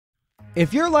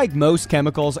If you're like most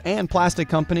chemicals and plastic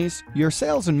companies, your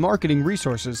sales and marketing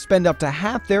resources spend up to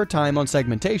half their time on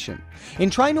segmentation, in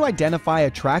trying to identify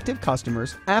attractive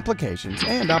customers, applications,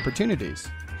 and opportunities.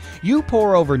 You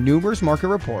pore over numerous market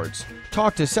reports,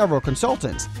 talk to several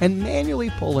consultants, and manually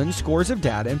pull in scores of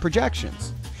data and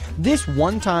projections. This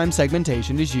one-time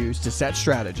segmentation is used to set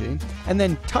strategy and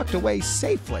then tucked away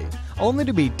safely, only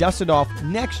to be dusted off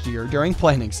next year during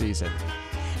planning season.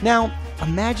 Now,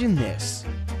 imagine this.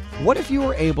 What if you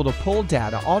were able to pull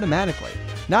data automatically,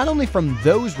 not only from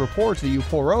those reports that you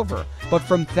pore over, but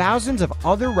from thousands of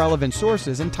other relevant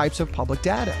sources and types of public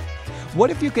data?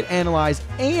 What if you could analyze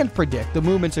and predict the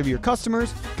movements of your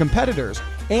customers, competitors,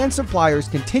 and suppliers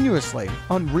continuously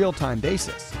on a real-time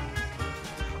basis?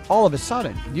 All of a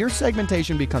sudden, your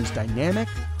segmentation becomes dynamic,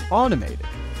 automated.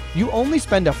 You only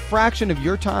spend a fraction of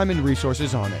your time and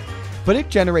resources on it, but it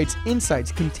generates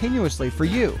insights continuously for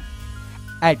you.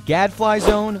 At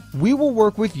GadflyZone, we will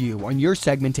work with you on your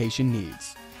segmentation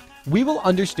needs. We will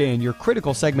understand your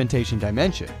critical segmentation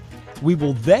dimension. We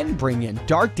will then bring in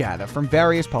dark data from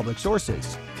various public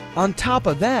sources. On top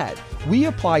of that, we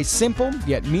apply simple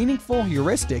yet meaningful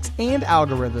heuristics and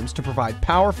algorithms to provide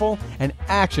powerful and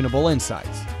actionable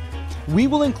insights. We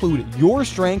will include your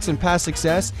strengths and past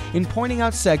success in pointing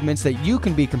out segments that you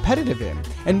can be competitive in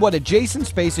and what adjacent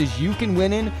spaces you can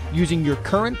win in using your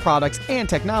current products and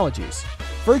technologies.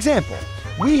 For example,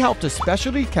 we helped a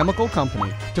specialty chemical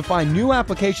company to find new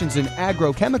applications in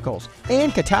agrochemicals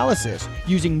and catalysis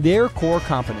using their core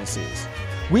competencies.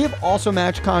 We have also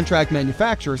matched contract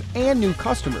manufacturers and new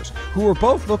customers who are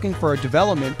both looking for a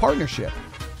development partnership.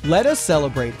 Let us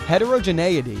celebrate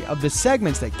heterogeneity of the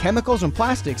segments that chemicals and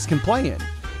plastics can play in,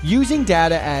 using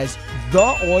data as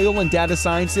the oil and data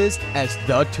sciences as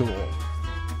the tool.